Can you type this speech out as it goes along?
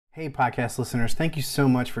Hey, podcast listeners, thank you so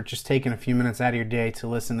much for just taking a few minutes out of your day to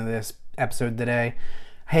listen to this episode today.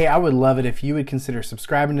 Hey, I would love it if you would consider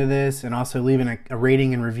subscribing to this and also leaving a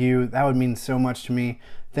rating and review. That would mean so much to me.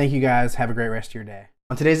 Thank you guys. Have a great rest of your day.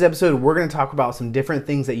 On today's episode, we're going to talk about some different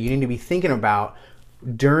things that you need to be thinking about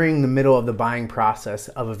during the middle of the buying process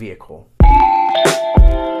of a vehicle.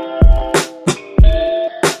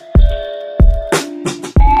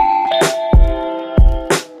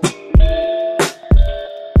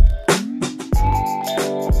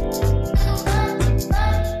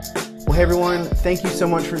 Well, hey everyone, thank you so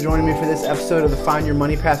much for joining me for this episode of the Find Your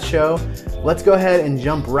Money Path show. Let's go ahead and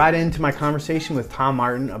jump right into my conversation with Tom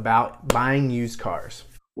Martin about buying used cars.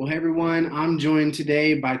 Well, hey everyone, I'm joined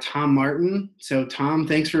today by Tom Martin. So Tom,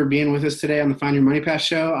 thanks for being with us today on the Find Your Money Path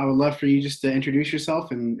show. I would love for you just to introduce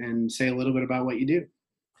yourself and say a little bit about what you do.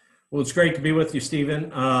 Well, it's great to be with you,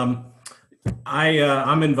 Stephen. I'm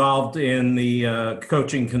involved in the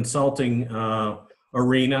coaching consulting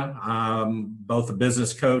arena. Both a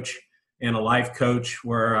business coach and a life coach,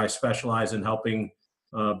 where I specialize in helping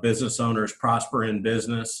business owners prosper in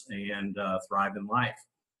business and thrive in life.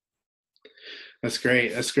 That's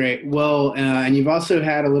great. That's great. Well, and you've also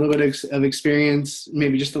had a little bit of experience,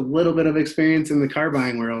 maybe just a little bit of experience in the car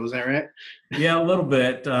buying world. Is that right? Yeah, a little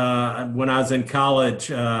bit. When I was in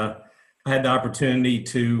college, I had the opportunity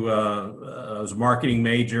I was a marketing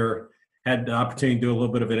major, had the opportunity to do a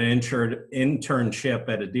little bit of an internship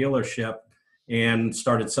at a dealership and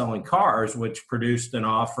started selling cars, which produced an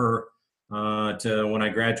offer to, when I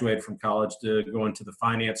graduated from college, to go into the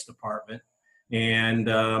finance department, and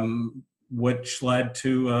which led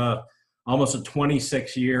to almost a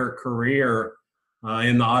 26-year career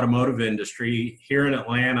in the automotive industry here in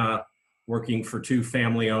Atlanta, working for two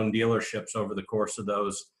family-owned dealerships over the course of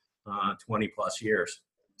those 20 plus years.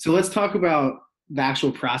 So let's talk about the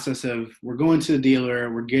actual process of, we're going to the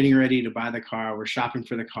dealer, we're getting ready to buy the car, we're shopping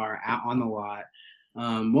for the car out on the lot.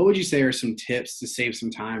 What would you say are some tips to save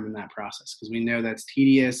some time in that process? Because we know that's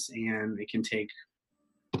tedious and it can take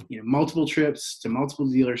multiple trips to multiple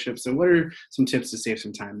dealerships. So what are some tips to save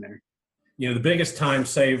some time there? The biggest time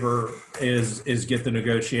saver is get the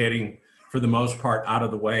negotiating, for the most part, out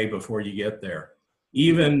of the way before you get there.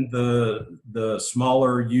 Even the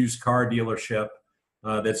smaller used car dealership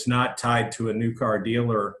that's not tied to a new car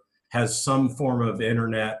dealer has some form of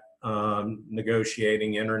internet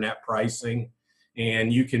negotiating, internet pricing,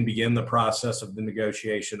 and you can begin the process of the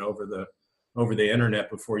negotiation over the internet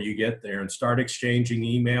before you get there and start exchanging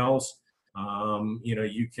emails.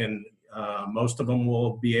 You can, most of them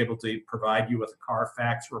will be able to provide you with a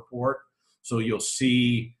Carfax report, so you'll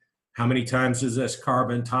see how many times has this car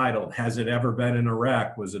been titled, has it ever been in a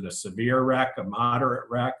wreck, was it a severe wreck, a moderate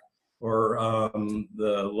wreck, or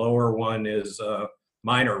the lower one is a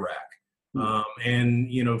minor wreck.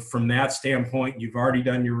 And from that standpoint, you've already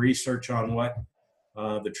done your research on what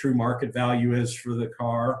the true market value is for the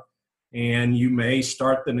car, and you may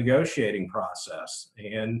start the negotiating process.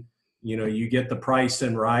 And you get the price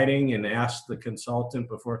in writing and ask the consultant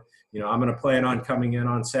before, I'm going to plan on coming in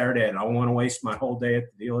on Saturday and I don't want to waste my whole day at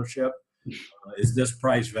the dealership. Is this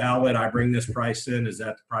price valid? I bring this price in. Is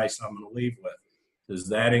that the price I'm going to leave with? Does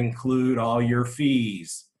that include all your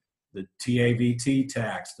fees, the TAVT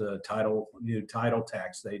tax, the new title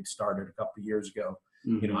tax they started a couple of years ago?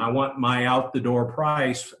 Mm-hmm. I want my out the door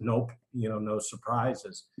price. No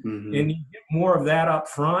surprises. Mm-hmm. And you get more of that up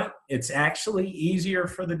front. It's actually easier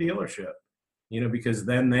for the dealership, because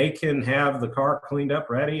then they can have the car cleaned up,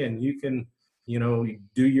 ready, and you can, do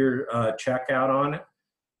your checkout on it.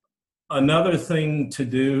 Another thing to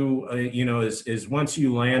do, is once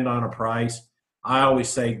you land on a price, I always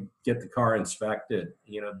say get the car inspected.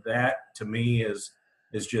 That to me is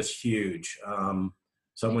just huge.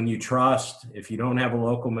 Someone you trust. If you don't have a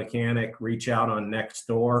local mechanic, reach out on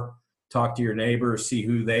Nextdoor, talk to your neighbors, see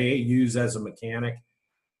who they use as a mechanic,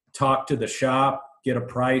 talk to the shop, get a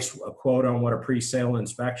price, a quote on what a pre-sale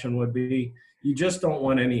inspection would be. You just don't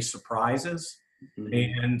want any surprises.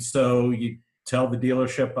 Mm-hmm. And so you tell the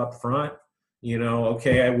dealership up front,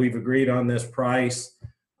 okay, we've agreed on this price.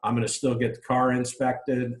 I'm going to still get the car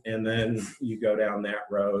inspected, and then you go down that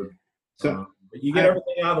road. But you get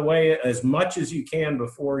everything out of the way as much as you can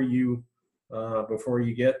before you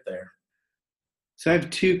get there. So I have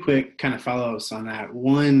two quick kind of follow-ups on that.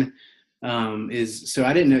 One is, so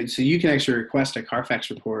I didn't know, so you can actually request a Carfax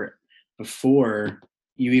report before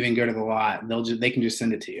you even go to the lot. They can just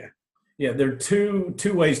send it to you. Yeah, there are two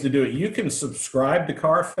ways to do it. You can subscribe to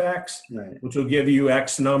Carfax, right, which will give you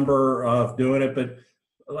X number of doing it, but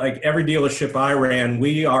like every dealership I ran,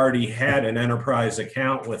 we already had an enterprise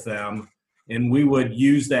account with them, and we would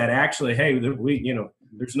use that. Actually, hey,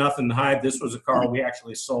 There's nothing to hide. This was a car we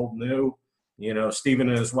actually sold new. You know, Stephen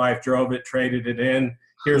and his wife drove it, traded it in.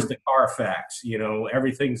 Here's the Carfax. You know,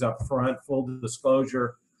 everything's up front, full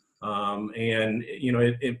disclosure. And, you know,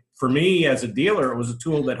 it for me as a dealer, it was a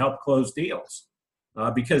tool that helped close deals.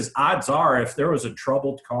 Because odds are, if there was a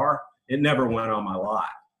troubled car, it never went on my lot.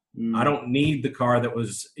 I don't need the car that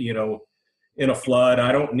was, you know, in a flood.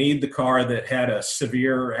 I don't need the car that had a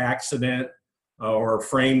severe accident or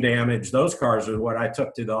frame damage. Those cars are what I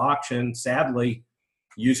took to the auction. Sadly,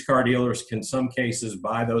 used car dealers can, in some cases,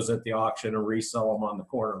 buy those at the auction and resell them on the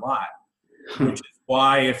corner lot, which is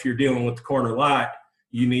why if you're dealing with the corner lot,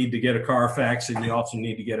 you need to get a Carfax and you also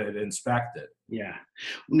need to get it inspected. Yeah.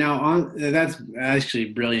 Now, that's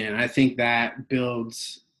actually brilliant. I think that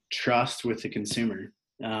builds trust with the consumer.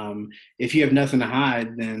 If you have nothing to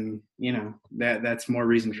hide, then, you know, that's more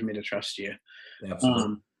reason for me to trust you.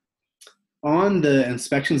 Absolutely. On the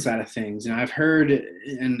inspection side of things, and I've heard,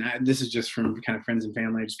 and this is just from kind of friends and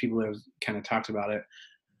family, just people who have kind of talked about it.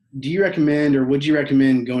 Do you recommend, or would you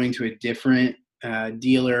recommend going to a different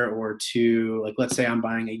dealer, or to, like, let's say I'm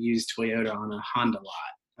buying a used Toyota on a Honda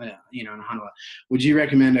lot, you know, on a Honda lot. Would you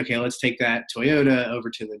recommend, okay, let's take that Toyota over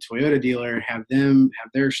to the Toyota dealer, have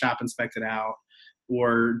their shop inspected out,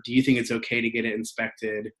 or do you think it's okay to get it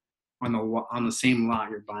inspected on the same lot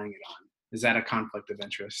you're buying it on? Is that a conflict of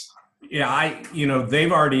interest? Yeah, you know,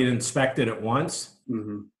 they've already inspected it once.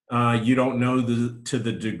 Mm-hmm. You don't know to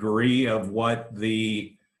the degree of what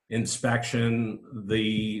the inspection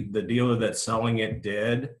the dealer that's selling it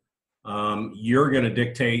did. You're going to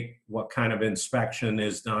dictate what kind of inspection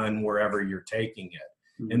is done wherever you're taking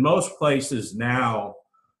it. Mm-hmm. In most places now,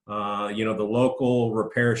 you know, the local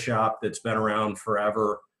repair shop that's been around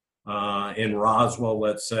forever in Roswell,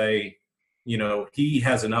 let's say, you know, he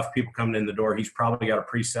has enough people coming in the door. He's probably got a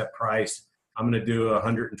preset price. I'm going to do a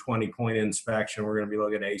 120-point inspection. We're going to be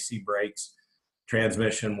looking at AC, brakes,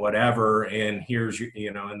 transmission, whatever. And here's your,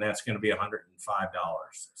 you know, and that's going to be $105.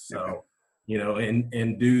 So, okay. You know,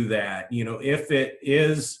 and do that. You know, if it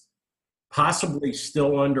is possibly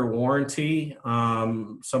still under warranty,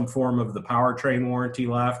 some form of the powertrain warranty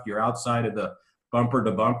left, you're outside of the bumper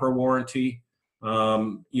to bumper warranty.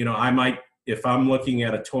 You know, I might, if I'm looking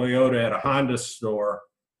at a Toyota at a Honda store,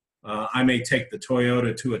 I may take the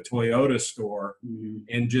Toyota to a Toyota store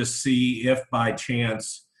and just see if by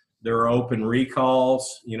chance there are open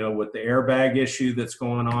recalls, you know, with the airbag issue that's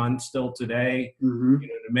going on still today, you know,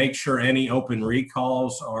 to make sure any open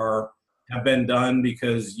recalls have been done,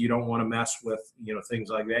 because you don't want to mess with, you know, things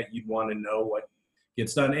like that. You'd want to know what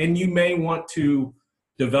gets done. And you may want to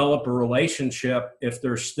develop a relationship, if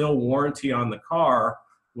there's still warranty on the car,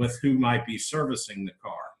 with who might be servicing the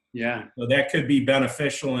car. Yeah. So that could be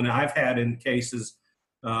beneficial. And I've had in cases,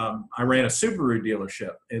 I ran a Subaru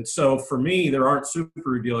dealership. And so for me, there aren't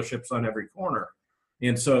Subaru dealerships on every corner.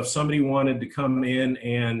 And so if somebody wanted to come in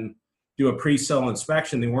and do a pre-sale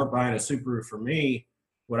inspection, they weren't buying a Subaru for me.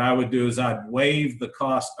 What I would do is I'd waive the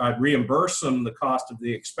cost. I'd reimburse them the cost of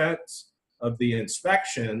the expense of the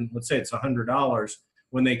inspection. Let's say it's $100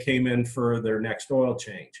 when they came in for their next oil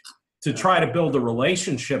change, to try to build a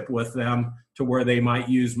relationship with them to where they might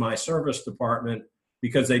use my service department,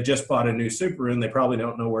 because they just bought a new Subaru and they probably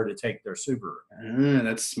don't know where to take their Subaru.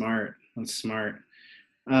 That's smart. That's smart.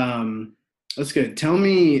 That's good. Tell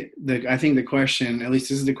me, I think the question, at least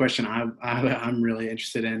this is the question I'm really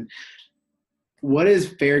interested in. What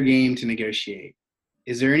is fair game to negotiate?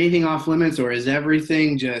 Is there anything off limits, or is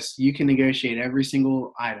everything just, you can negotiate every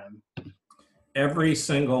single item? Every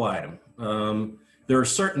single item. There are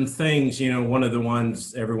certain things, you know, one of the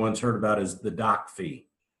ones everyone's heard about is the dock fee.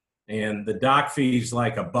 And the dock fee is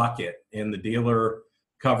like a bucket, and the dealer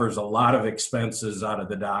covers a lot of expenses out of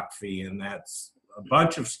the dock fee. And that's a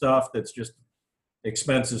bunch of stuff that's just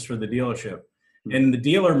expenses for the dealership. And the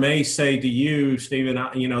dealer may say to you, Stephen,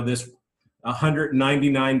 you know, this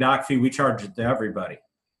 $199 dock fee, we charge it to everybody.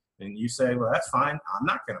 And you say, well, that's fine. I'm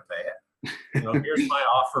not going to pay it. You know, here's my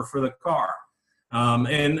offer for the car.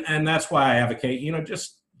 And that's why I advocate, you know,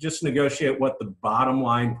 just negotiate what the bottom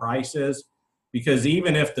line price is, because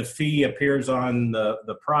even if the fee appears on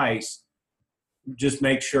the price, just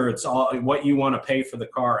make sure it's all what you want to pay for the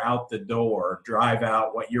car out the door, drive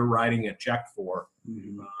out, what you're writing a check for,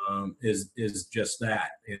 is just that.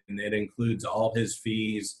 And it includes all his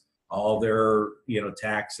fees, all their, you know,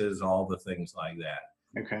 taxes, all the things like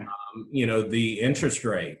that. Okay. You know, the interest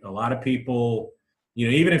rate, a lot of people, you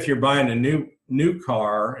know, even if you're buying a new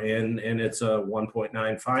car and it's a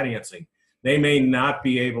 1.9 financing, they may not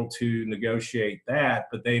be able to negotiate that,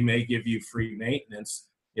 but they may give you free maintenance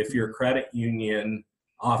if your credit union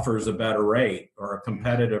offers a better rate or a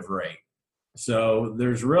competitive rate. So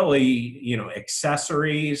there's really,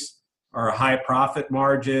 accessories are a high profit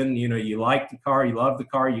margin. You like the car, you love the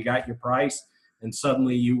car, you got your price, and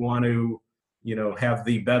suddenly you want to, have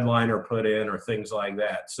the bed liner put in or things like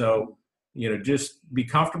that. So, just be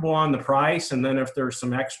comfortable on the price. And then if there's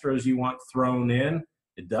some extras you want thrown in,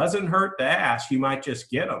 it doesn't hurt to ask. You might just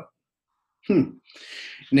get them.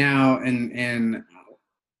 Now, and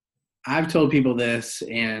I've told people this,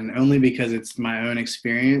 and only because it's my own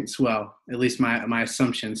experience. Well, at least my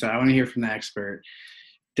assumption. So I want to hear from the expert.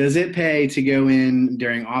 Does it pay to go in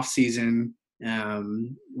during off season,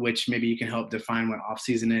 which maybe you can help define what off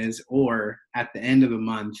season is, or at the end of the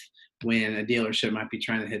month when a dealership might be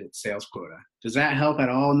trying to hit its sales quota? Does that help at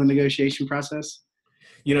all in the negotiation process?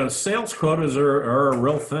 Sales quotas are a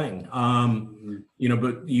real thing.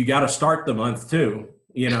 But you got to start the month too.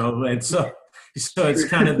 And so it's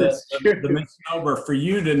kind of the misnomer for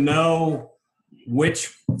you to know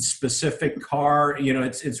which specific car.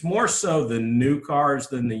 It's more so the new cars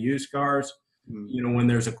than the used cars. When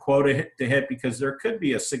there's a quota to hit, because there could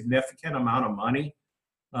be a significant amount of money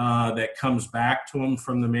that comes back to them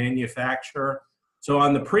from the manufacturer. So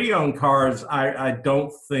on the pre-owned cars, I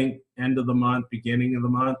don't think end of the month, beginning of the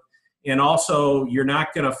month. And also, you're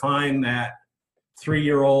not going to find that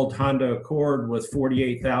 3-year-old Honda Accord with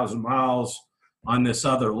 48,000 miles on this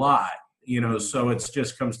other lot. So it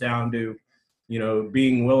just comes down to,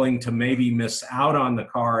 being willing to maybe miss out on the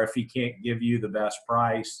car if he can't give you the best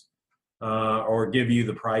price or give you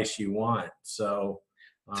the price you want. So,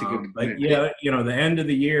 but yeah, the end of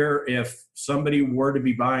the year, if somebody were to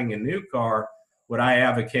be buying a new car, what I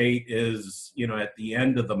advocate is, at the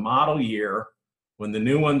end of the model year, when the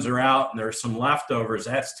new ones are out and there's some leftovers,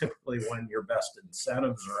 that's typically when your best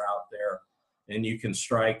incentives are out there, and you can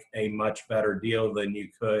strike a much better deal than you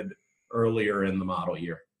could earlier in the model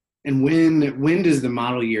year. And when does the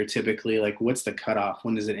model year typically, what's the cutoff?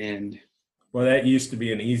 When does it end? Well, that used to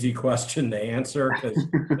be an easy question to answer because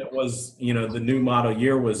it was, the new model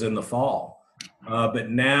year was in the fall. But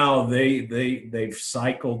now they've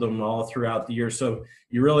cycled them all throughout the year. So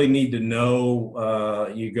you really need to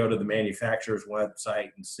know, you go to the manufacturer's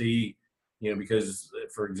website and see, because,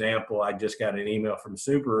 for example, I just got an email from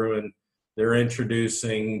Subaru and they're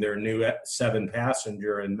introducing their new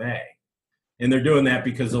 7-passenger in May. And they're doing that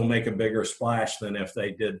because they'll make a bigger splash than if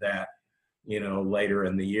they did that, later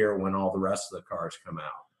in the year when all the rest of the cars come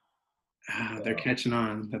out. They're catching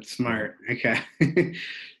on. That's smart. Okay.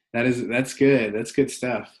 That's good. That's good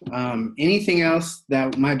stuff. Anything else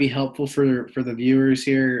that might be helpful for the viewers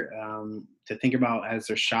here to think about as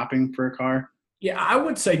they're shopping for a car? Yeah, I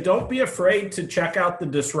would say don't be afraid to check out the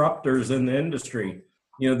disruptors in the industry.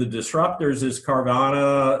 The disruptors is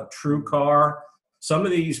Carvana, TrueCar. Some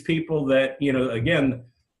of these people that, again,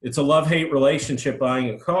 it's a love-hate relationship buying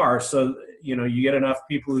a car. So, you get enough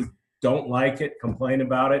people who don't like it, complain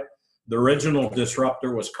about it. The original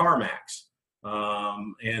disruptor was CarMax.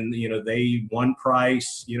 And, they one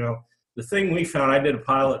price, the thing we found, I did a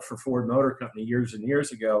pilot for Ford Motor Company years and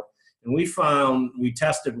years ago, and we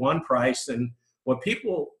tested one price, and what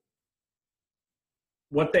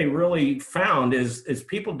they really found is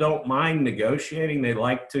people don't mind negotiating. They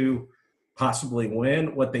like to possibly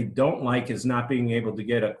win. What they don't like is not being able to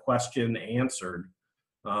get a question answered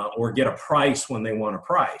or get a price when they want a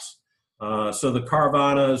price. So the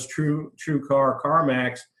Carvanas, TrueCar,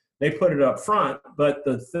 CarMax, they put it up front. But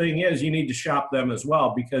the thing is, you need to shop them as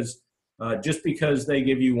well, because just because they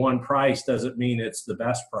give you one price doesn't mean it's the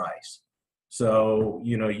best price. So,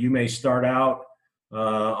 you may start out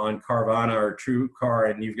on Carvana or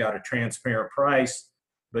TrueCar and you've got a transparent price,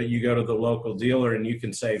 but you go to the local dealer and you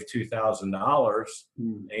can save $2,000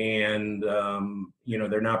 and,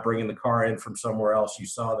 they're not bringing the car in from somewhere else. You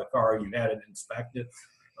saw the car, you had it inspected.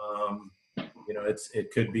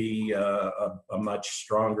 It could be a much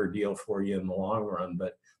stronger deal for you in the long run,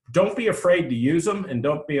 but don't be afraid to use them, and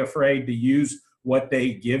don't be afraid to use what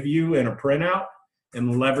they give you in a printout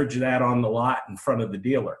and leverage that on the lot in front of the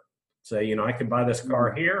dealer. Say, I can buy this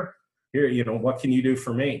car here, what can you do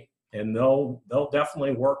for me? And they'll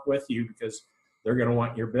definitely work with you because they're going to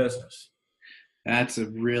want your business. That's a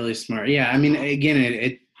really smart. Yeah. I mean,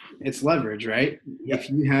 again, it's leverage, right? Yep. If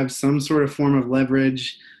you have some sort of form of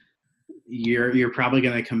leverage, you're probably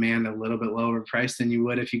going to command a little bit lower price than you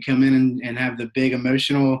would if you come in and have the big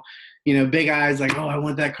emotional, big eyes like, oh, I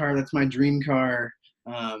want that car. That's my dream car.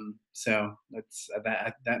 So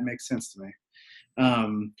that makes sense to me.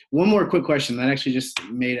 One more quick question that actually just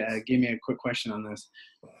gave me a quick question on this.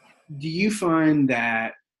 Do you find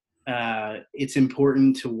that it's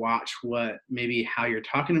important to watch how you're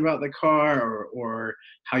talking about the car, or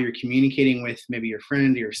how you're communicating with maybe your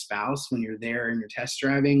friend or your spouse when you're there and you're test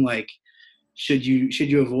driving. Like, should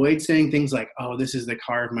you avoid saying things like, "Oh, this is the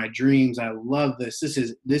car of my dreams. I love this. This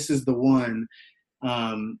is the one,"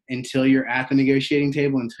 until you're at the negotiating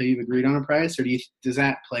table, until you've agreed on a price, or does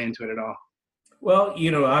that play into it at all? Well,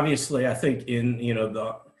 obviously, I think in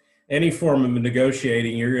any form of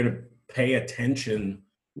negotiating, you're going to pay attention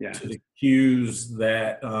to the cues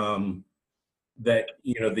that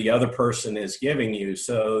the other person is giving you.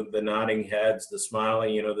 So the nodding heads, the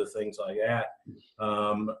smiling, the things like that.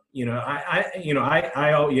 You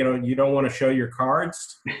don't want to show your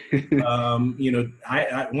cards. One of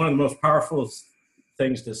the most powerful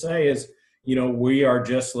things to say is, we have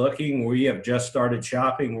just started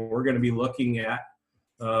shopping. We're going to be looking at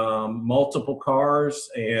multiple cars,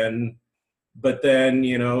 but then,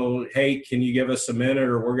 hey, can you give us a minute,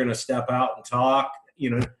 or we're going to step out and talk?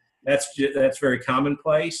 That's very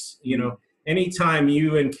commonplace. Anytime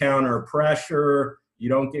you encounter pressure, you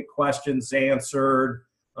don't get questions answered,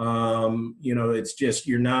 it's just,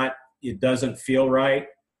 it doesn't feel right,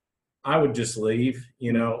 I would just leave.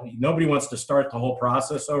 Nobody wants to start the whole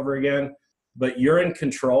process over again, but you're in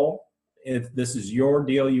control. If this is your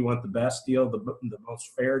deal, you want the best deal, the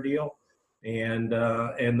most fair deal, and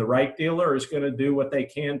the right dealer is going to do what they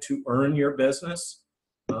can to earn your business,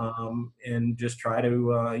 and just try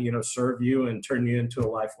to serve you and turn you into a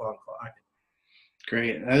lifelong client.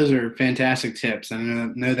 Great, those are fantastic tips. I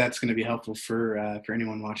know that's going to be helpful for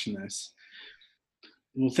anyone watching this.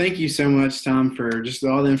 Well, thank you so much, Tom, for just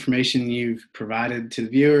all the information you've provided to the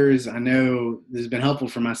viewers. I know this has been helpful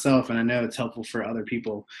for myself, and I know it's helpful for other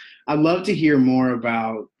people. I'd love to hear more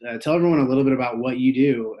about, tell everyone a little bit about what you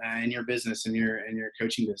do in your business and your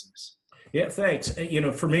coaching business. Yeah, thanks.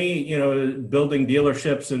 For me, building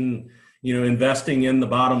dealerships and, investing in the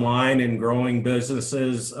bottom line and growing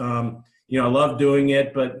businesses, I love doing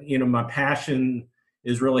it, but, my passion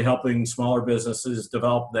is really helping smaller businesses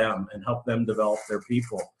develop them and help them develop their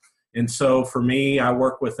people. And so for me, I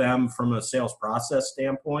work with them from a sales process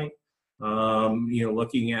standpoint,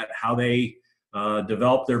 looking at how they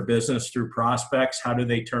develop their business through prospects, how do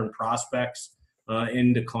they turn prospects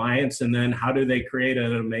into clients, and then how do they create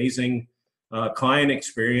an amazing client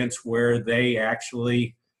experience where they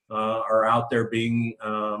actually are out there being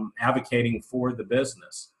advocating for the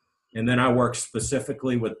business. And then I work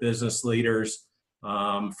specifically with business leaders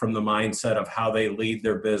from the mindset of how they lead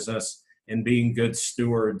their business and being good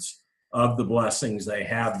stewards of the blessings they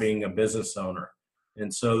have being a business owner.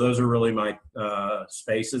 And so those are really my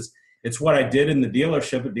spaces. It's what I did in the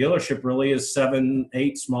dealership. A dealership really is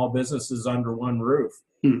 7-8 small businesses under one roof.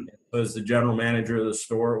 As the general manager of the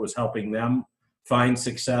store, it was helping them find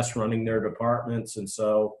success running their departments. And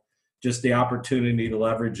so just the opportunity to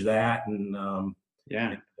leverage that and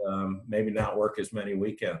maybe not work as many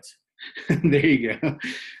weekends. There you go.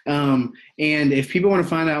 And if people want to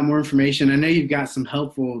find out more information, I know you've got some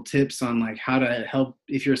helpful tips on like how to help,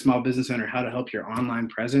 if you're a small business owner, how to help your online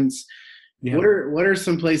presence. Yeah. What are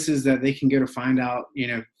some places that they can go to find out,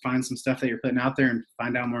 find some stuff that you're putting out there and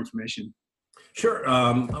find out more information? Sure.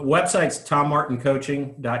 Website's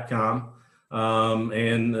tommartincoaching.com,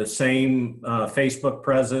 and the same Facebook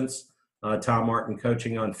presence, Tom Martin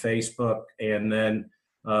Coaching on Facebook, and then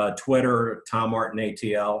Twitter, Tom Martin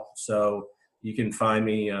ATL. So you can find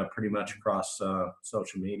me pretty much across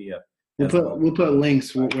social media. We'll put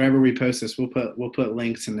links wherever we post this. We'll put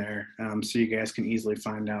links in there so you guys can easily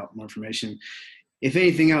find out more information. If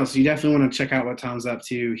anything else, you definitely want to check out what Tom's up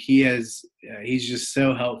to. He's just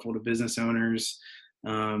so helpful to business owners,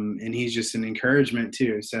 and he's just an encouragement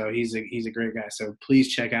too. So he's a great guy. So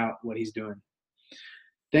please check out what he's doing.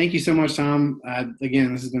 Thank you so much, Tom.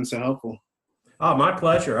 Again, this has been so helpful. Oh, my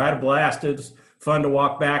pleasure. I had a blast. It's fun to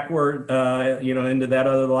walk backward, into that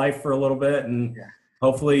other life for a little bit, and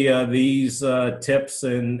hopefully these tips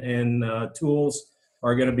and tools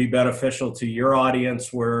are going to be beneficial to your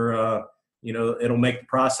audience, where it'll make the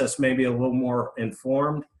process maybe a little more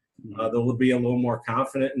informed. They'll be a little more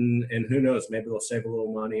confident, and who knows, maybe they'll save a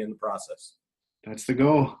little money in the process. That's the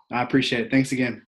goal. I appreciate it. Thanks again.